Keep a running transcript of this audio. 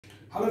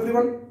Hello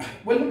everyone,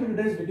 welcome to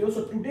today's video.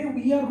 So today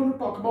we are going to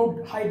talk about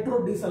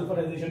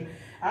hydrodesulfurization.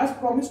 As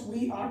promised,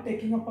 we are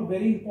taking up a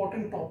very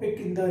important topic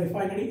in the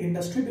refinery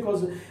industry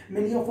because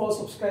many of our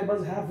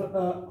subscribers have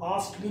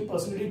asked me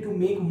personally to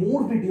make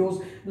more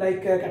videos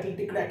like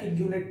catalytic cracking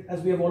unit,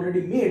 as we have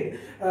already made,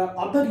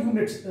 other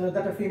units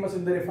that are famous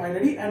in the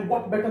refinery, and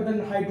what better than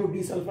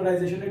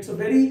hydrodesulfurization. It's a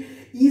very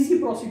easy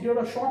procedure,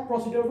 a short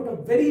procedure, but a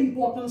very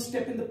important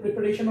step in the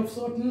preparation of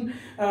certain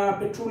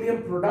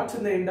petroleum products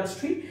in the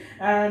industry.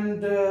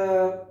 And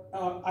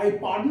I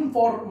pardon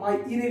for my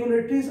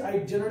irregularities. I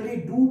generally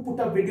do put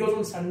up videos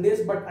on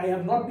Sundays, but I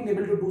have not been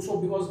able to do so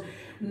because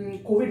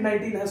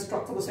COVID-19 has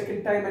struck for the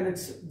second time, and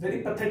it's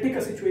very pathetic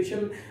a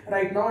situation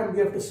right now, and we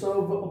have to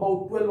serve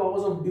about 12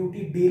 hours of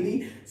duty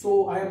daily.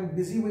 So I am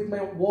busy with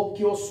my work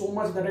here so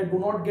much that I do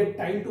not get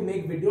time to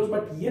make videos,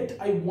 but yet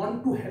I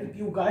want to help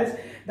you guys.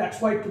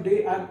 That's why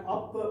today I'm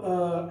up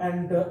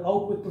and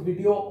out with the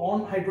video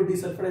on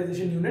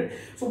hydrodesulfurization unit.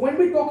 So when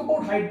we talk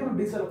about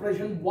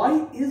hydrodesulfurization,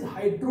 why is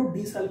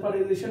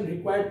hydrodesulfurization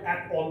required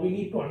at all? We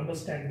need to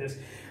understand this.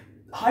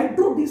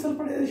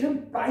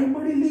 Hydrodesulfurization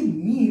primarily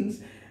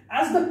means,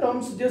 as the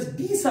term suggests,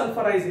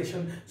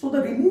 desulfurization. So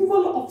the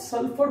removal of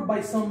sulfur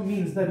by some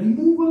means. The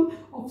removal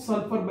of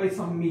sulfur by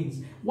some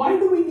means. Why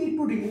do we need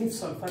to remove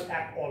sulfur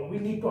at all? We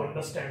need to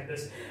understand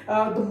this.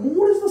 The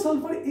more is the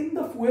sulfur in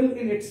the fuel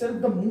in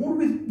itself, the more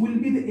will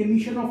be the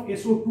emission of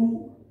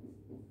SO2.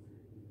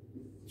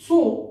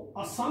 So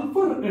a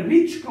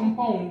sulfur-rich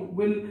compound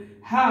will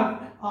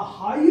have a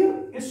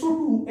higher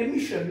SO2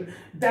 emission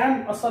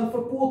than a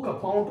sulfur-poor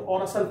compound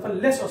or a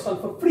sulfur-less or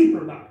sulfur-free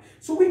product.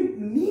 So we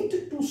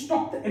need to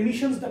stop the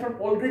emissions that are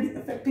already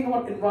affecting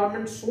our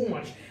environment so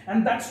much.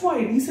 And that's why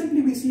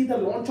recently we see the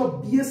launch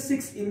of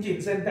BS6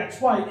 engines, and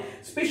that's why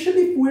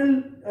specially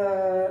fuel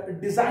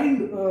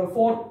designed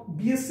for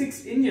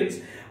BS6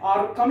 engines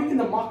are coming in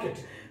the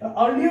market.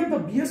 Earlier the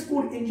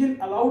BS4 engine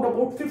allowed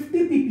about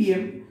 50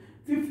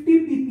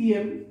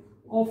 ppm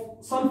of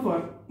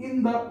sulfur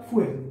in the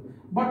fuel.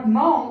 But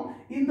now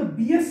in the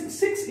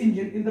BS6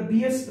 engine, in the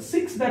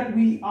BS6 that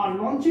we are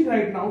launching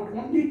right now,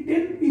 only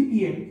 10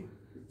 ppm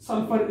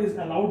sulfur is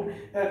allowed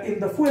in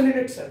the fuel in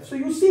itself. So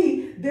you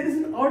see, there is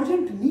an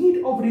urgent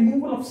need of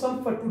removal of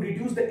sulfur to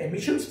reduce the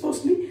emissions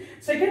firstly.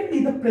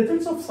 Secondly, the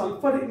presence of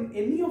sulfur in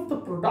any of the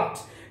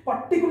products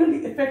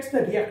particularly affects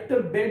the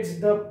reactor beds,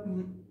 the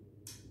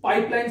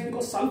pipelines,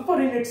 because sulfur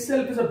in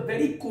itself is a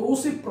very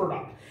corrosive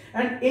product.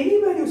 And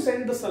anywhere you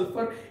send the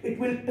sulfur, it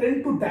will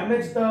tend to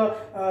damage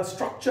the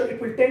structure. It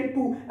will tend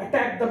to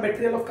attack the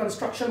material of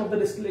construction of the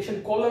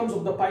distillation columns,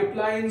 of the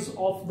pipelines,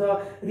 of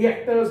the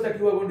reactors that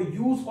you are going to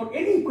use, or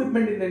any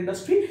equipment in the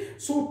industry.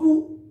 So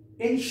to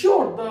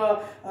ensure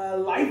the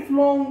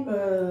lifelong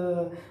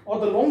or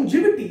the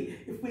longevity,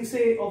 if we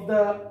say, of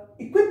the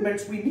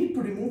equipments, we need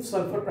to remove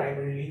sulfur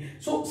primarily.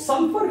 So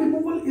sulfur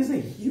removal is a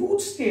huge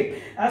step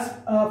as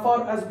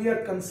far as we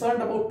are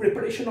concerned about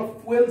preparation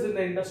of fuels in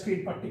the industry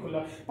in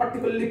particular,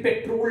 particularly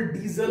petrol,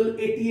 diesel,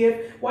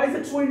 ATF. Why is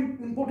it so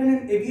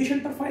important in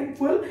aviation turbine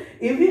fuel?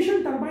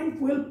 Aviation turbine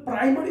fuel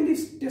primarily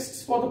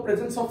tests for the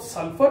presence of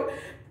sulfur,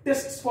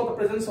 tests for the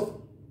presence of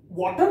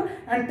water,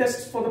 and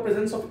tests for the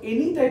presence of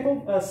any type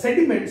of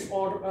sediments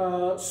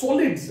or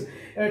solids,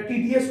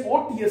 TDS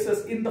or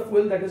TSS, in the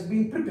fuel that is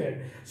being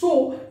prepared.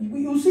 So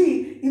you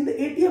see, in the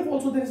ATF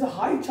also there is a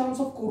high chance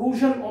of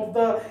corrosion of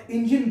the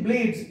engine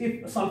blades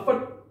if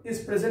sulfur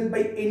is present by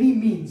any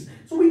means.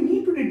 So we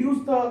need to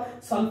reduce the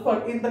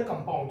sulfur in the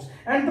compounds,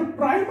 and the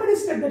primary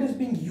step that is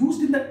being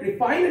used in the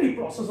refinery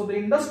process of the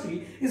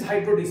industry is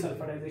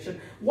hydrodesulfurization.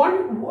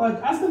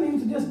 As the name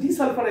suggests,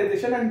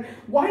 desulfurization. And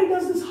why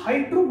does this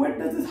hydro, where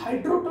does this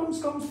hydro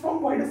terms comes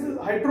from? Why does this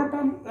hydro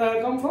term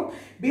come from?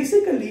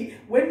 Basically,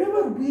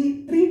 whenever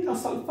we treat a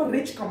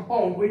sulfur-rich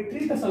compound,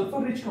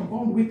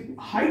 with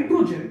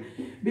hydrogen,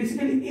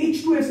 basically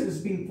H2S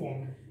is being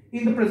formed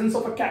in the presence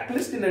of a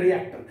catalyst in a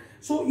reactor.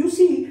 So you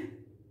see,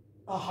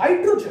 a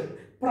hydrogen,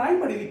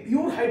 primarily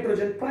pure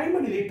hydrogen,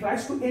 primarily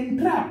tries to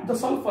entrap the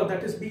sulfur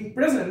that is being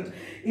present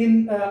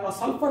in a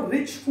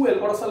sulfur-rich fuel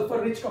or a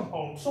sulfur-rich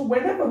compound. So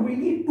whenever we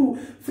need to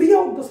free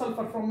out the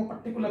sulfur from a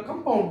particular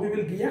compound, we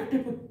will react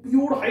it with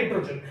pure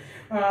hydrogen.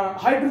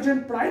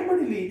 Hydrogen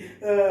primarily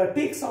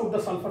takes out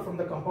the sulfur from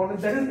the compound, and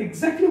that is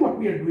exactly what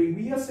we are doing.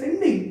 We are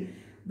sending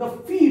the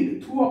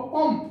feed through a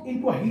pump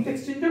into a heat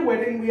exchanger,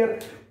 wherein we are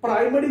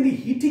primarily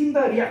heating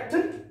the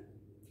reactant.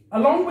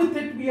 Along with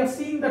it, we are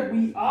seeing that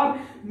we are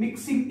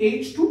mixing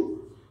H2.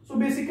 So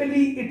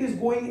basically, it is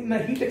going in a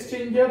heat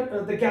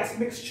exchanger. The gas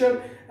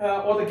mixture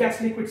or the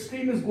gas liquid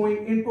stream is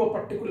going into a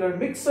particular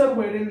mixer,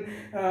 wherein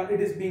it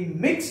is being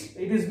mixed.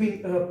 It is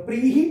being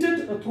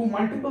preheated through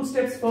multiple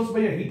steps, first by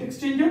a heat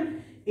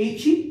exchanger,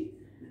 HE,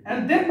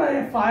 and then by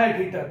a fired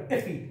heater,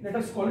 FE. Let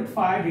us call it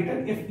fired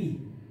heater, FE.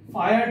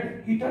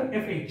 Fired heater,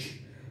 FH.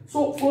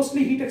 So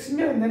firstly heat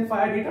exchanger and then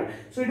fired heater.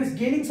 So it is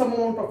gaining some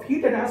amount of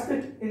heat, and as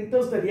it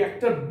enters the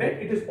reactor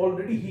bed, it is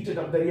already heated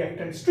up, the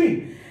reactant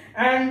stream.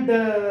 And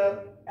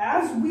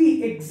as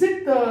we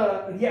exit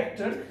the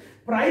reactor,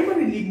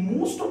 primarily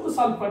most of the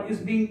sulfur is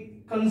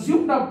being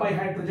consumed up by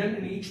hydrogen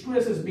and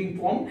H2S is being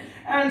formed,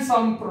 and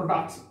some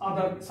products,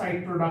 other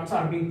side products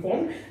are being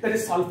formed, that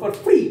is sulfur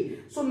free.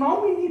 So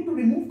now we need to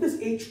remove this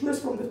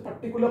H2S from this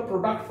particular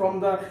product from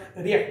the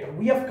reactor.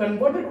 We have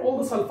converted all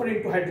the sulfur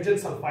into hydrogen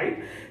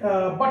sulfide,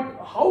 but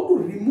how to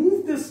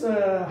remove this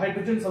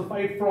hydrogen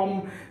sulfide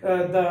from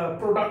the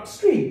product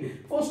stream?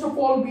 First of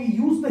all, we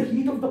use the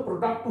heat of the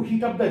product to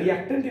heat up the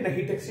reactant in a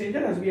heat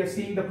exchanger. As we are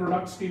seeing, the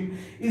product stream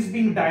is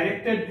being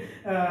directed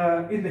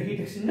in the heat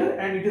exchanger,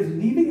 and it is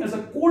leaving as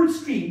a cold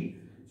stream.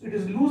 So it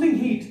is losing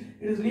heat,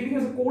 it is leaving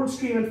as a cold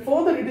stream, and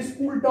further it is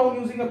cooled down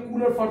using a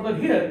cooler further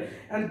here,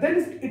 and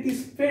then it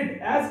is fed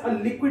as a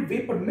liquid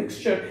vapor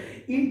mixture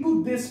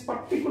into this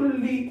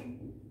particularly,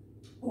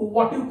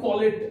 what you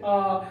call it,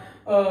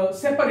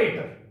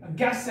 separator, a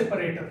gas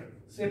separator.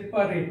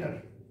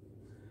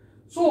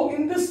 So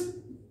in this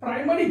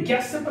primary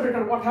gas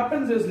separator, what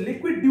happens is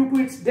liquid, due to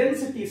its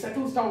density,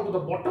 settles down to the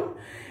bottom,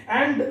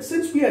 and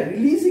since we are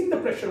releasing the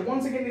pressure,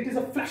 once again it is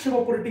a flash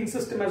evaporating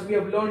system, as we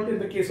have learned in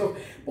the case of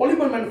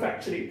polymer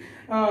manufacturing.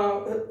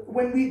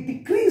 When we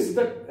decrease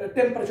the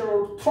temperature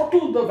or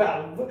throttle the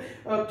valve,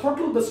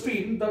 throttle the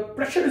stream, the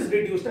pressure is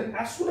reduced, and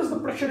as soon as the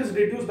pressure is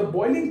reduced, the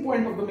boiling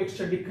point of the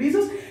mixture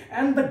decreases,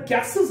 and the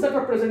gases that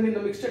are present in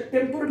the mixture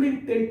temporarily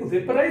tend to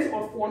vaporize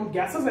or form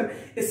gases and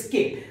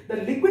escape. The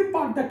liquid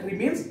part that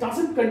remains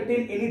doesn't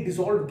contain any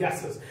dissolved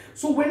gases.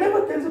 So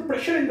whenever there is a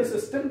pressure in the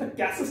system, the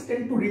gases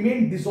tend to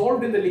remain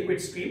dissolved in the liquid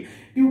stream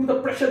due to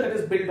the pressure that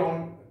is built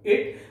on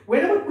it.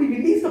 Whenever we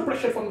release the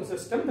pressure from the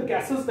system, the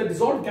gases, the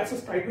dissolved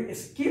gases, try to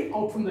escape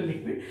out from the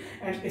liquid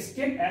and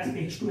escape as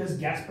H2S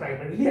gas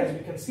primarily, as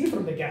we can see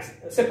from the gas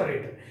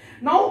separator.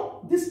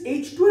 Now this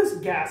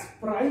H2S gas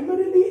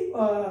primarily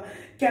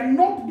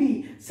cannot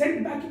be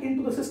sent back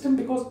into the system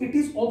because it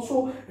is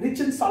also rich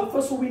in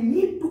sulfur, so we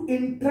need to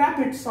entrap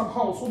it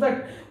somehow so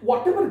that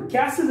whatever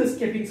gas is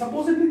escaping,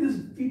 supposedly this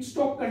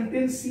feedstock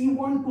contains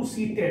C1 to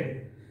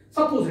C10.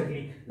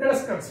 Supposedly, let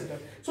us consider.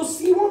 So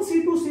C1,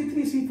 C2,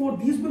 C3,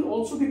 C4, these will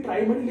also be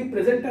primarily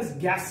present as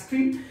gas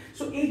stream.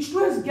 So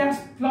H2S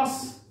gas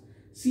plus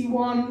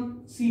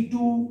C1,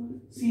 C2,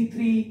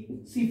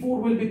 C3, C4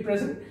 will be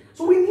present.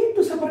 So we need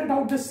to separate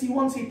out the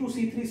C1, C2,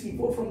 C3,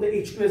 C4 from the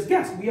H2S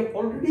gas. We have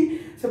already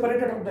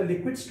separated out the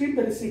liquid stream,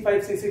 that is C5,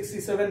 C6,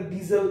 C7,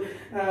 diesel,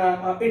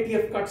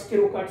 ATF cuts,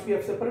 kero cuts, we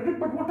have separated.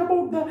 But what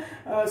about the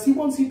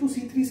C1, C2,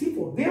 C3,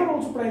 C4? They are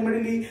also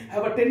primarily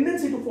have a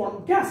tendency to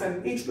form gas,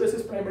 and H2S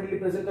is primarily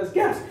present as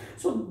gas.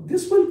 So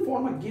this will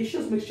form a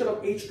gaseous mixture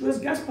of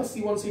H2S gas plus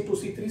C1, C2,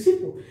 C3,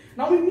 C4.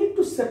 Now we need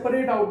to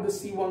separate out the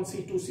C1,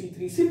 C2, C3,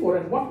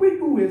 C4, and what we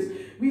do is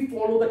we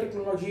follow the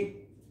technology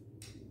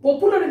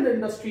popular in the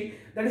industry,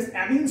 that is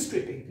amine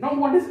stripping. Now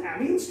what is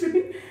amine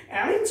stripping?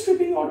 Amine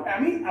stripping or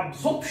amine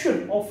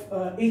absorption of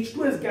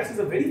H2S gas is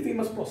a very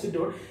famous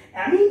procedure.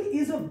 Amine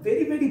is a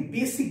very, very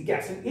basic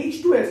gas, and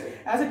H2S,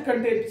 as it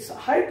contains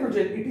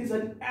hydrogen, it is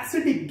an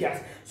acidic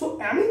gas. So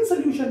amine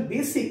solution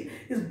basic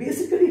is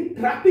basically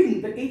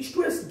trapping the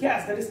H2S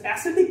gas, that is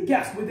acidic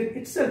gas, within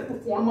itself to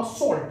form a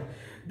salt.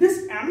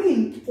 This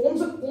amine forms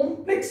a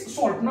complex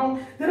salt. Now,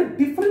 there are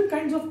different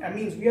kinds of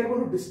amines. We are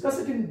going to discuss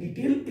it in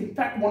detail. In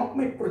fact, one of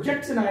my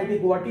projects in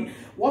IIT Guwahati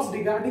was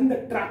regarding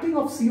the trapping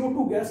of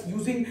CO2 gas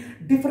using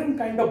different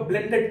kind of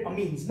blended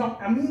amines. Now,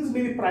 amines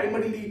may be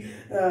primarily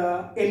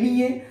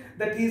MEA,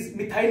 that is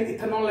methyl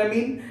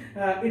ethanolamine.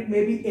 It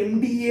may be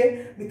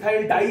MDA,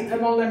 methyl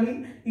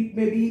diethanolamine. It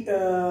may be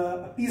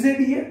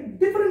PZDA,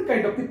 different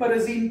kind of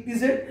piperazine,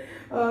 PZ.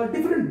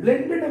 Different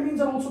blended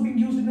amines are also being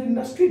used in the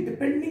industry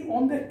depending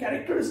on their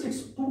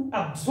characteristics to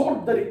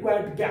absorb the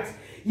required gas.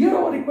 Here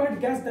our required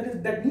gas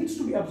that needs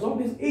to be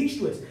absorbed is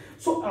H2S.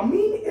 So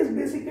amine is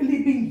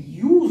basically being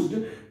used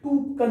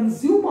to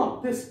consume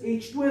up this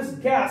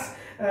H2S gas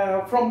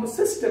from the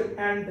system,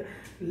 and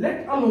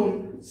let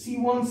alone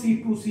C1,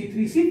 C2, C3,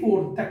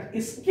 C4 that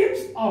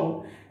escapes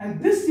out,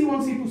 and this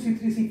C1, C2,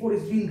 C3, C4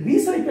 is being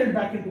recycled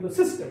back into the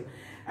system.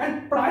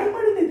 And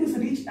primarily this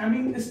rich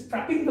amine is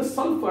trapping the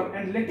sulfur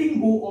and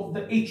letting go of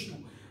the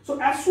H2. So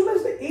as soon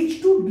as the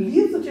H2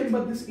 leaves the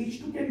chamber, this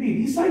H2 can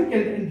be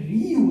recycled and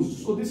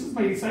reused. So this is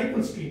my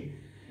recycle stream.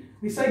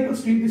 Recycle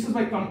stream, this is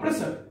my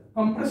compressor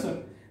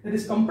that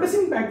is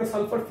compressing back the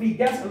sulfur-free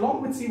gas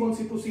along with C1,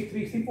 C2,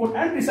 C3, C4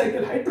 and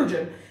recycled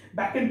hydrogen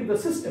back into the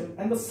system,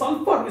 and the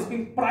sulfur is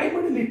being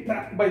primarily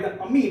trapped by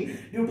the amine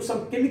due to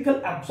some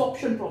chemical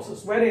absorption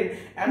process wherein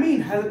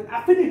amine has an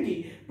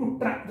affinity to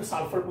trap the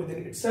sulfur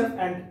within itself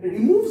and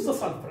removes the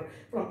sulfur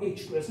from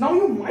H2S. Now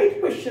you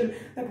might question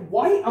that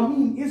why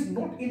amine is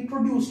not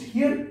introduced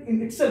here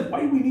in itself,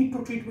 why we need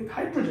to treat with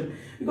hydrogen,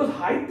 because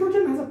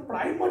hydrogen has a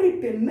primary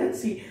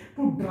tendency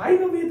to drive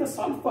away the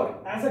sulfur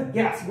as a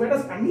gas,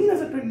 whereas amine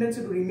has a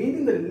tendency to remain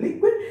in the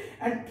liquid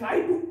and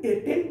try to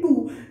tend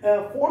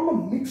to form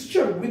a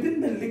mixture with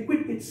within the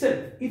liquid itself.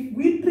 If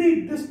we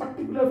treat this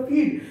particular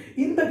feed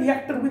in the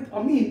reactor with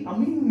amine,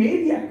 amine may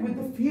react with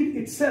the feed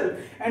itself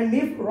and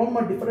may form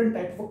a different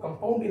type of a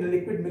compound in a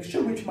liquid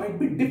mixture, which might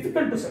be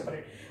difficult to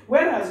separate.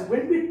 Whereas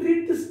when we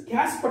treat this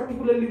gas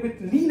particularly with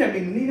lean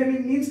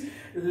amine means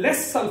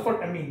less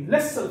sulfur amine,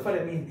 less sulfur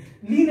amine.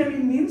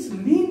 Lean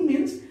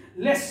means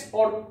less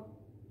or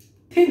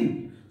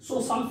thin.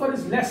 So sulfur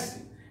is less,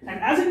 and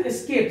as it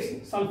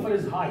escapes, sulfur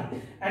is high,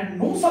 and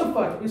no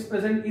sulfur is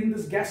present in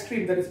this gas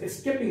stream that is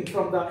escaping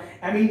from the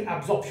amine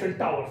absorption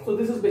tower. So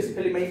this is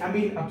basically my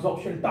amine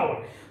absorption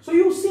tower. So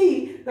you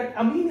see that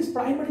amine is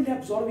primarily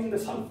absorbing the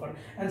sulfur,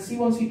 and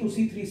C1, C2,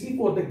 C3,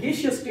 C4, the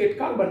gaseous state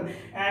carbon,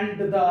 and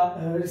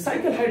the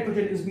recycled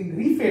hydrogen is being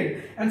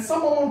refilled, and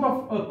some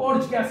amount of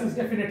purge gas is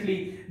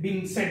definitely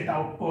being sent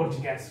out.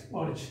 Purge gas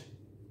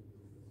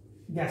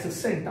is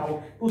sent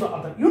out to the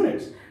other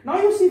units.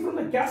 Now you see from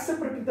the gas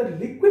separator, the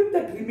liquid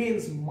that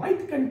remains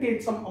might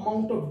contain some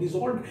amount of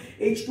dissolved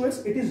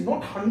H2S. It is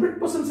not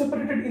 100%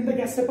 separated in the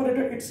gas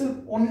separator itself,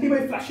 only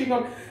by flushing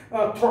or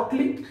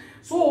throttling.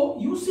 So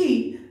you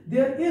see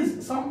there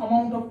is some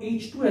amount of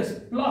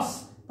H2S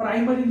plus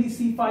primarily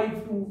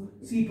C5 to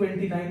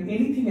C29,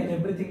 anything and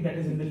everything that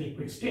is in the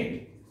liquid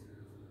state.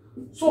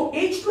 So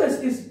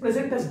H2S is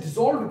present as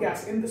dissolved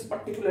gas in this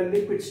particular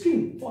liquid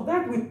stream. For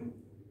that, we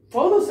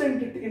further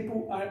sent it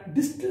into a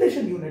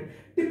distillation unit.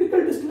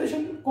 Typical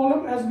distillation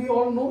column, as we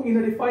all know, in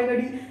a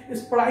refinery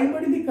is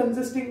primarily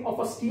consisting of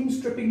a steam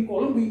stripping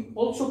column. We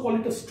also call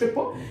it a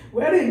stripper,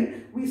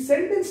 wherein we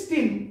send in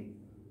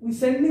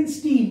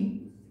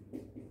steam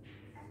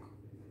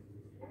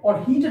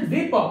or heated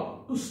vapor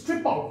to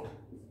strip out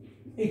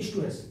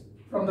H2S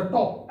from the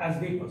top as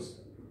vapors.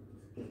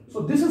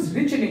 So this is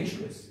rich in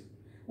H2S.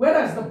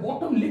 Whereas the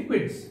bottom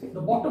liquids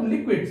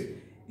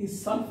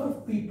is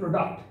sulfur-free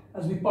product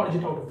as we purge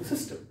it out of the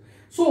system.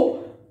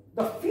 So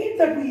the feed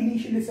that we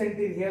initially sent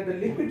in here, the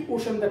liquid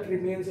portion that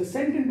remains, is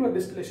sent into a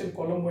distillation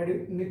column where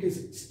it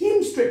is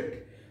steam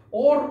stripped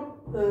or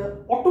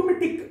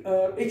automatic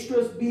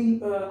H2S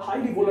being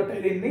highly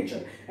volatile in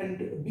nature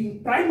and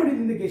being primarily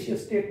in the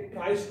gaseous state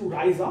tries to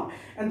rise up,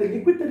 and the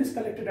liquid that is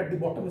collected at the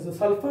bottom is a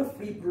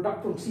sulfur-free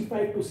product from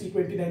C5 to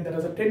C29 that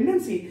has a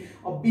tendency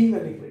of being a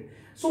liquid.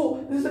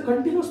 So this is a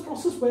continuous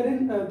process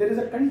wherein there is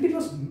a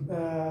continuous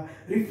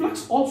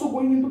reflux also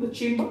going into the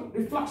chamber.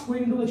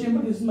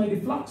 This is my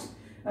reflux,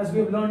 as we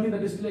have learned in the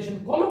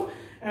distillation column,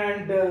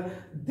 and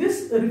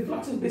this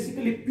reflux is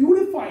basically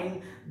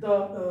purifying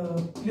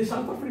the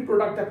sulfur-free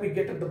product that we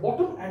get at the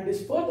bottom and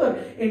is further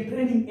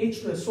entraining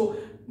H2S. So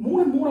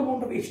more and more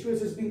amount of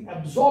H2S is being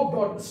absorbed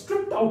or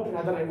stripped out,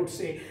 rather I would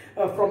say,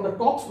 from the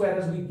tops,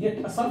 whereas we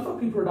get a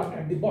sulfur-free product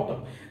at the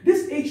bottom.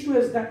 This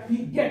H2S that we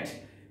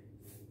get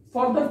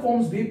further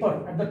forms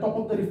vapor at the top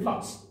of the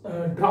reflux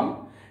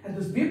drum, and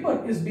this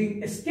vapor is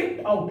being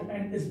escaped out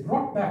and is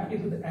brought back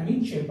into the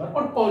amine chamber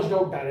or purged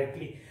out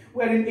directly,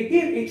 wherein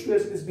again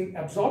H2S is being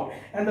absorbed,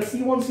 and the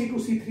C1, C2,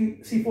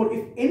 C3, C4,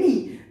 if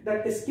any,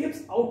 that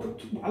escapes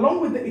out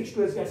along with the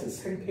H2S gas is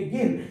sent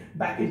again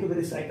back into the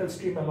recycled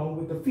stream along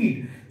with the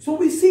feed. So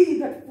we see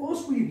that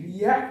first we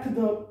react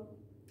the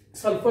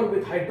sulfur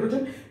with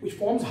hydrogen, which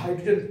forms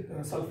hydrogen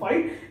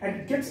sulfide, and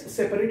it gets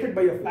separated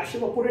by a flash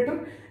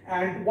evaporator,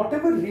 and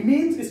whatever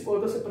remains is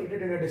further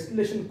separated in a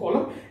distillation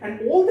column,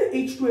 and all the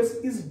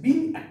H2S is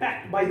being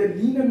attacked by the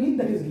lean amine,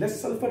 that is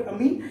less sulfur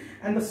amine,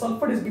 and the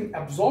sulfur is being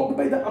absorbed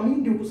by the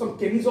amine due to some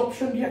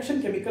chemisorption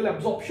reaction, chemical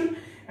absorption,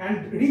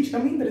 and rich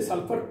amine, that is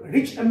sulfur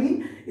rich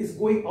amine, is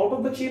going out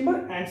of the chamber,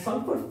 and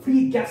sulfur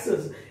free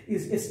gases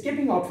is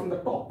escaping out from the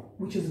top,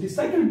 which is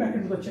recycled back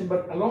into the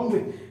chamber along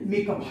with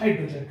makeup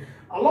hydrogen.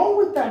 Along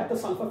with that, the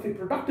sulfur-free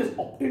product is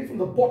obtained from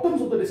the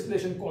bottoms of the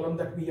distillation column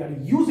that we are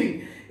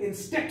using in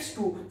steps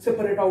to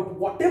separate out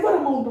whatever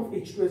amount of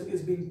H2S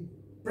is being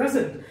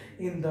present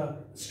in the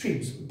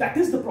streams. That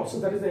is the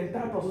process, that is the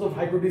entire process of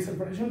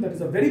hydrodesulfurization. That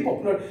is a very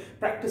popular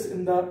practice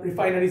in the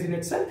refineries in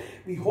itself.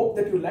 We hope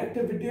that you liked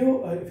the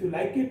video. If you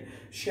like it,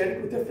 share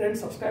it with your friends,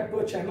 subscribe to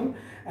our channel,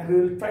 and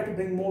we will try to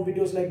bring more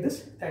videos like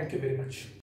this. Thank you very much.